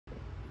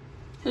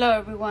Hello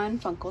everyone,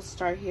 Funko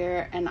Star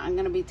here, and I'm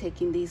going to be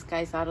taking these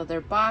guys out of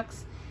their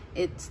box.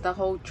 It's the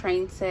whole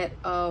train set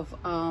of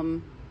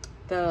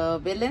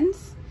the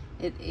villains.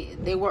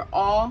 They were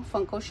all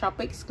Funko Shop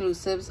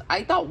exclusives.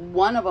 I thought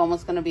one of them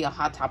was going to be a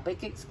Hot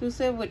Topic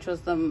exclusive, which was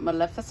the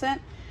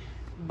Maleficent.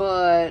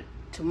 But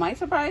to my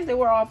surprise, they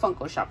were all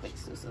Funko Shop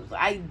exclusives.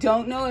 I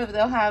don't know if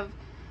they'll have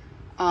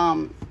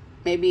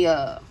maybe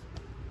a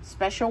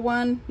special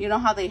one. You know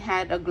how they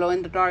had a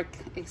glow-in-the-dark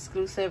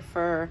exclusive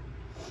for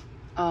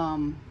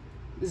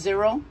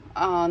Zero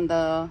on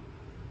the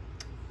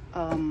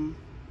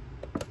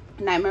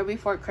Nightmare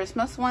Before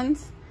Christmas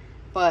ones,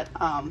 but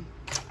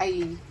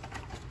I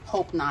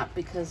hope not,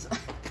 because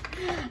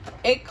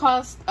it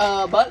cost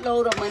a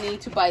buttload of money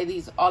to buy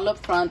these all up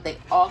front. They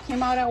all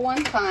came out at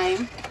one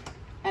time,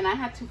 and I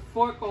had to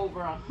fork over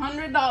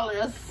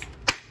 $100.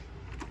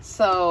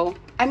 So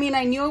I mean,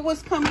 I knew it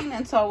was coming,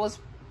 and so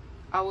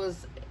I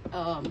was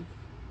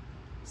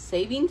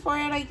saving for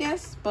it, I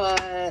guess, but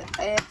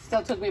it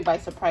still took me by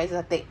surprise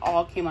that they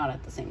all came out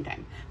at the same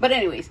time. But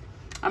anyways,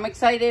 I'm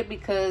excited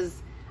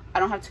because I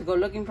don't have to go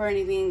looking for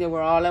anything. They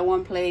were all at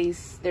one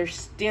place. They're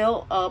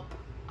still up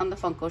on the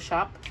Funko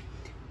Shop.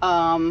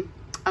 I'm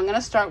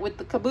gonna start with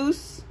the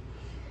caboose,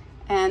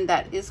 and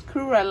that is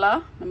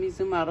Cruella. Let me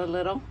zoom out a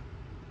little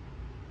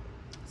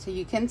so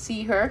you can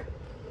see her.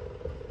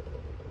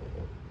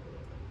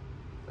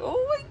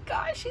 Oh my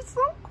gosh, she's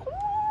so cool.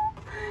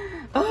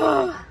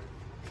 Oh,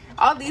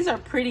 all these are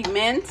pretty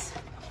mint.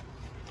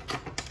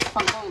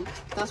 Funko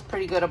does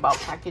pretty good about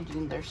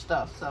packaging their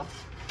stuff, so.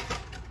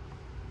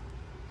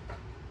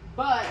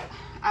 But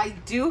I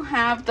do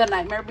have the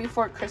Nightmare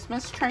Before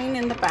Christmas train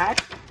in the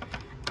back,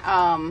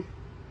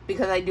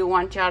 because I do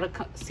want y'all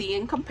to see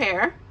and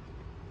compare.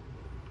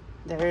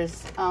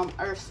 There's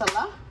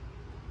Ursula.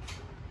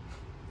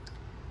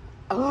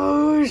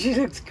 Oh, she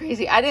looks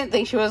crazy. I didn't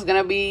think she was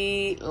gonna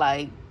be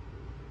like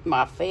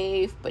my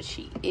fave, but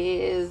she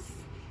is.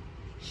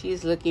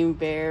 She's looking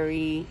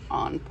very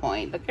on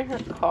point. Look at her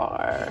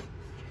car.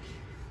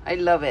 I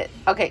love it.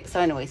 Okay, so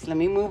anyways, let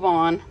me move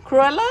on.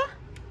 Cruella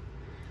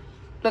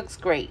looks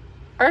great.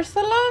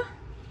 Ursula,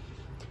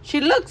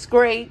 she looks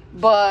great,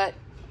 but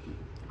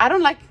I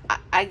don't like,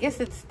 I guess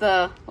it's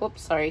the,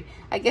 oops, sorry.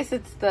 I guess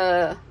it's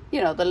the,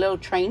 you know, the little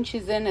train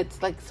she's in.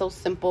 It's like so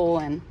simple,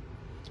 and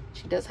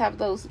she does have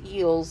those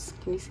eels.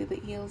 Can you see the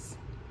eels?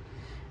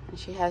 And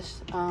she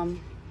has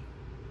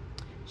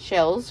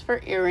shells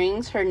for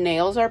earrings. Her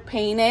nails are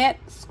painted.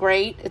 It's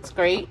great. It's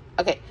great.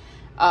 Okay.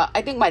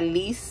 I think the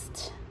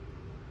least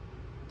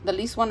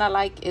one I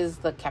like is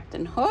the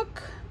Captain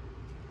Hook.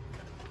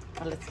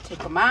 Let's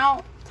take him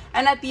out.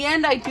 And at the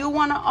end, I do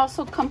want to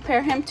also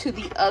compare him to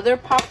the other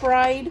Pop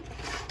Ride.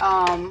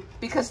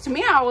 Because to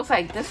me, I was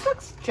like, this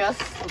looks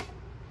just,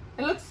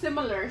 it looks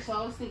similar. So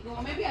I was thinking,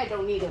 well, maybe I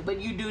don't need it,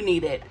 but you do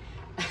need it.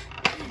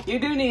 You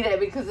do need it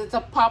because it's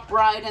a Pop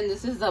Ride and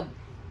this is a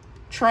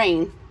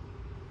train.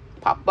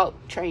 Pop boat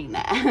train.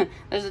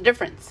 There's a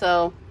difference.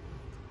 So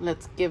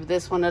let's give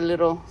this one a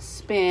little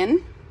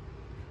spin.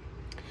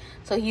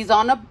 So he's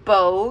on a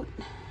boat.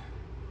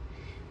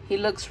 He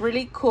looks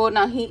really cool.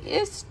 Now he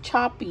is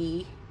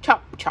choppy.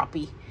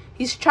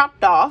 He's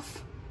chopped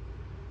off.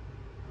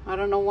 I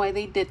don't know why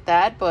they did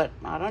that, but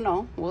I don't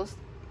know.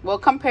 We'll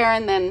compare,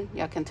 and then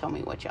y'all can tell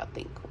me what y'all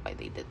think why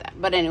they did that.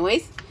 But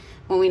anyways,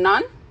 moving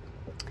on.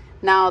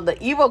 Now the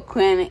evil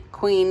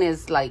queen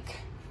is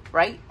like,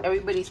 right,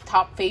 everybody's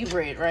top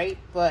favorite, right?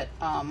 But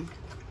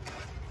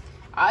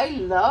I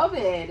love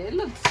it. It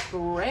looks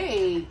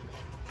great.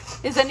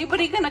 Is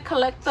anybody gonna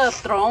collect the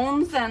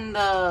thrones and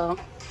the,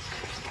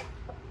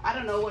 I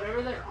don't know,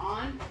 whatever they're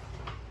on?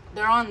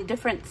 They're on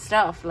different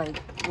stuff,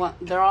 like what,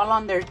 they're all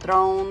on their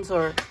thrones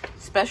or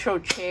special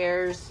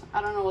chairs.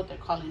 I don't know what they're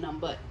calling them,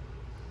 but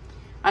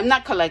I'm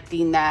not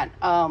collecting that.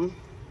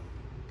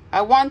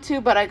 I want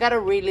to, but I gotta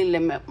really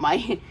limit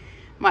my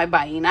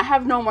buying. I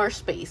have no more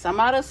space. I'm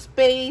out of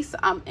space.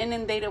 I'm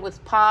inundated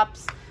with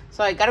pops,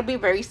 so I gotta be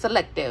very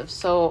selective.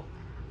 So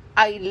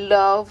I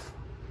love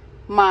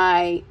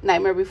my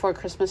Nightmare Before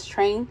Christmas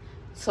train,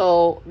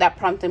 so that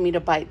prompted me to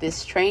buy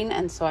this train,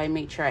 and so I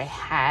made sure I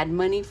had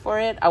money for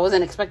it. I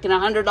wasn't expecting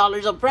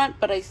 $100 up front,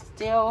 but I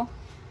still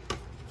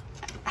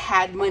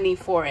had money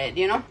for it,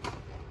 you know.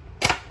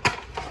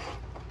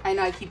 I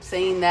know I keep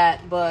saying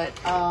that, but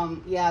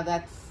yeah,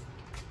 that's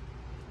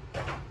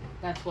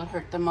what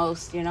hurt the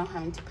most, you know,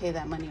 having to pay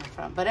that money up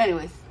front. But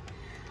anyways,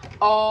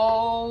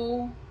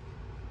 OMG,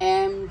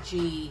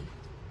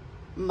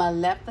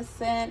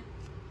 Maleficent.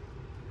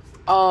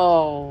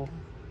 Oh,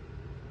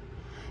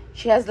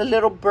 she has the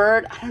little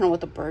bird. I don't know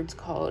what the bird's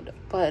called,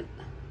 but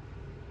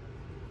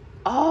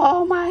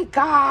oh my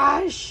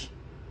gosh.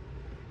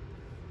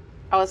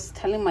 I was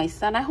telling my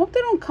son, I hope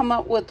they don't come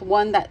up with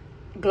one that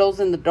glows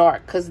in the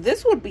dark, because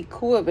this would be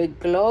cool if it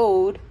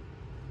glowed.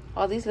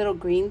 All these little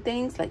green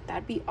things, like,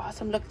 that'd be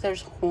awesome. Look,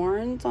 there's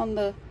horns on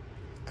the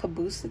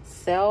caboose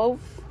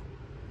itself.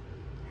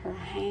 Her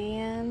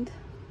hand.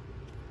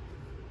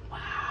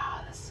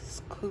 Wow, this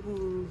is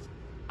cool.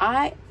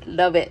 I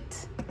love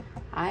it.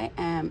 I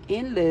am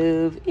in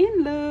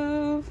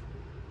love.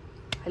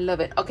 I love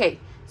it. Okay,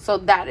 so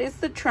that is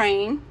the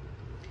train.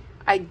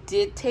 I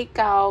did take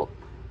out,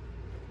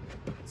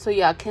 so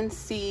y'all can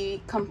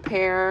see,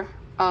 compare.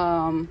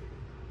 Oh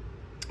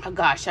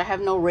gosh, I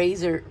have no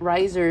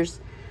risers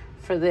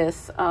for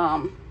this.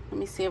 Let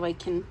me see if I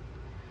can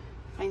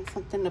find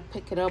something to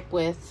pick it up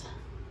with.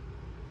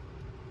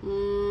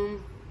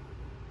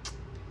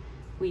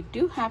 We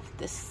do have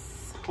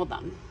this. Hold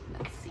on,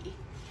 let's see.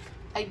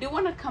 I do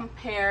want to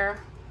compare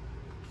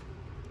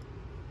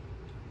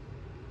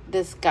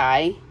this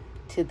guy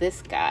to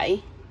this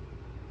guy,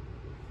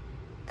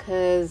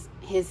 because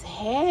his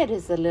head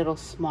is a little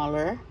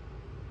smaller.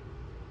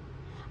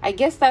 I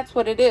guess that's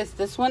what it is.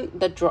 This one,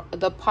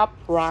 the Pop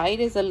Ride,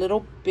 is a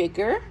little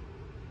bigger.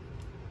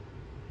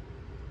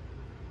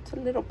 It's a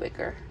little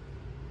bigger.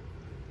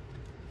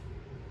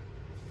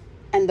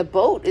 And the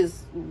boat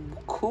is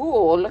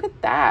cool. Look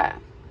at that.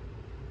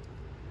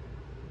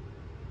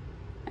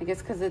 I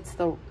guess because it's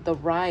the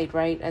ride,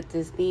 right? At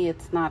Disney,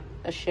 it's not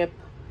a ship.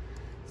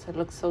 So it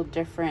looks so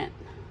different.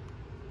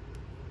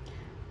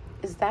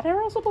 Is that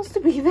arrow supposed to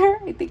be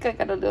there? I think I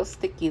got a little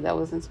sticky that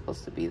wasn't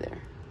supposed to be there.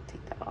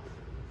 Take that off.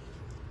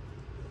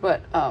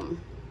 But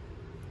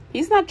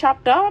he's not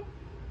chopped up.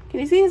 Can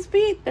you see his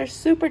feet? They're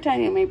super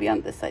tiny. Maybe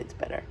on this side's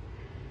better.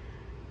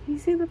 Can you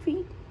see the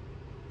feet?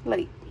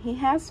 Like, he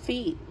has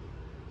feet.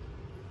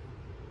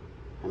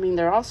 I mean,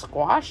 they're all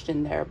squashed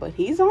in there, but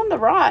he's on the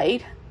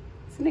ride.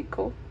 Isn't it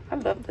cool? I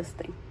love this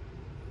thing.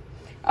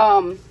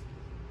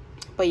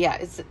 But yeah,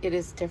 it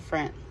is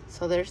different.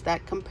 So there's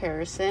that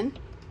comparison.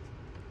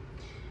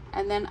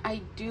 And then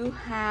I do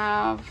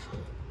have,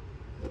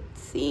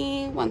 let's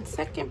see, 1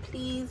 second,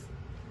 please.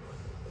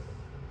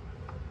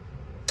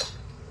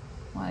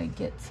 I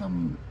get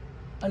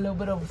a little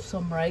bit of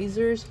some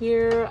risers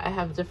here. I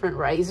have different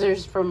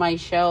risers for my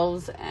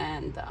shelves,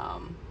 and I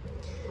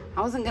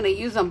wasn't gonna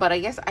use them, but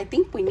I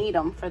think we need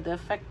them for the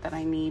effect that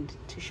I need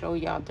to show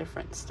y'all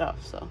different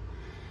stuff. So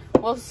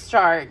we'll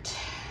start.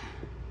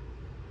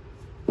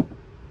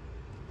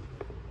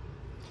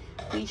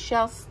 We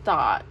shall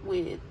start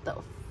with the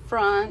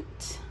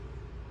front.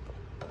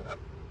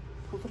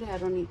 Hopefully I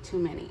don't need too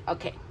many.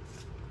 Okay,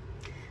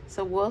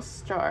 so we'll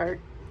start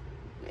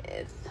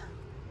with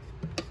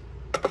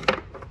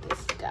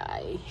this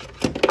guy.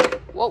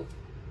 Whoa.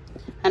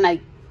 And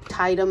I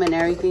tied them and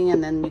everything,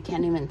 and then you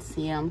can't even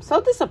see them.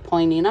 So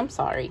disappointing. I'm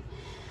sorry.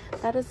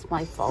 That is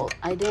my fault.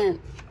 I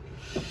didn't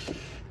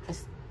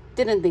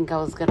think I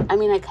was gonna, I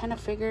mean, I kind of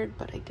figured,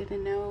 but I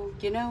didn't know,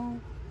 you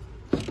know.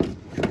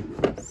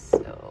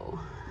 So,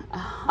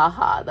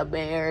 haha, the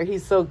bear.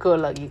 He's so cool.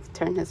 Look, you can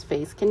turn his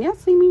face. Can y'all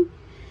see me?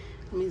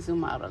 Let me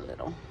zoom out a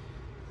little.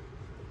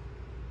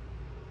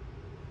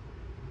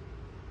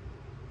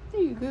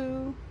 There you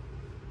go.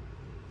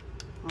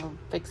 I'll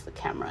fix the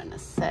camera in a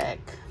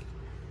sec to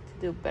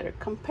do a better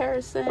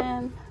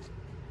comparison.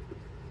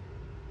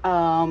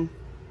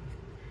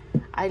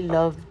 I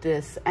love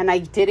this, and I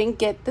didn't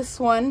get this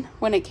one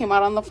when it came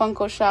out on the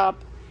Funko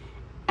shop,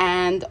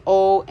 and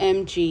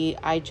OMG,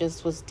 I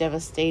just was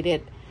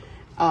devastated.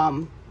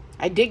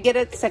 I did get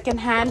it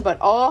secondhand, but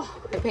I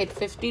paid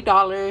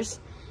 $50,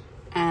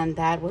 and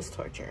that was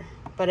torture.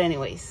 But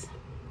anyways,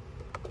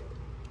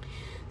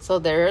 so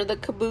there are the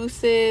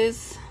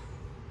cabooses.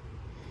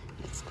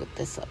 Let's scoot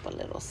this up a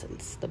little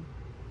since the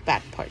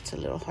back part's a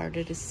little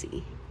harder to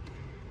see.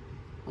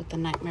 With the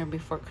Nightmare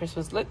Before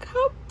Christmas. Look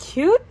how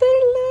cute they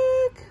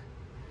look.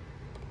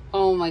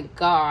 Oh my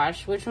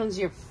gosh, which one's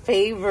your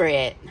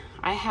favorite?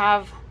 I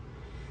have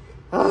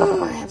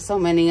so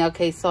many.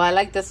 Okay, so I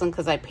like this one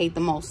because I paid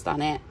the most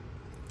on it.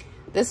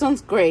 This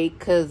one's great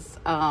because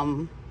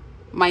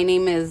my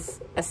name is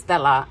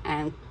Estella,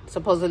 and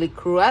supposedly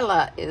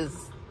Cruella is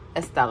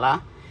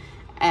Estella,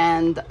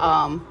 and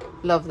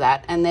love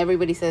that. And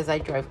everybody says I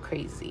drive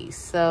crazy,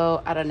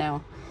 so I don't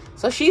know.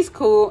 So she's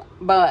cool,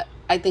 but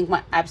I think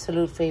my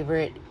absolute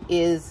favorite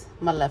is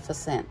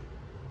Maleficent.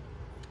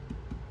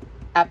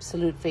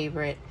 Absolute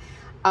favorite.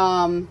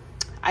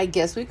 I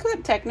guess we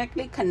could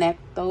technically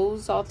connect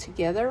those all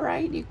together,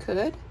 right? You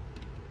could.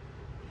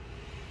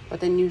 But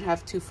then you'd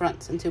have 2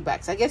 fronts and 2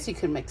 backs. I guess you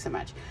could mix and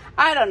match.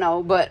 I don't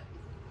know, but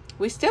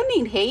we still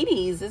need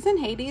Hades. Isn't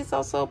Hades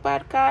also a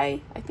bad guy?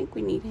 I think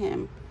we need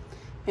him.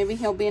 Maybe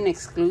he'll be an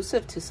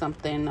exclusive to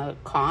something, a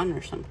con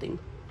or something.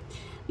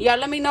 Yeah,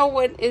 let me know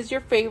what is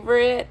your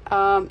favorite,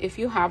 if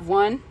you have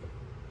one,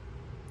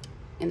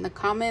 in the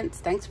comments.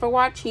 Thanks for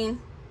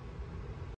watching.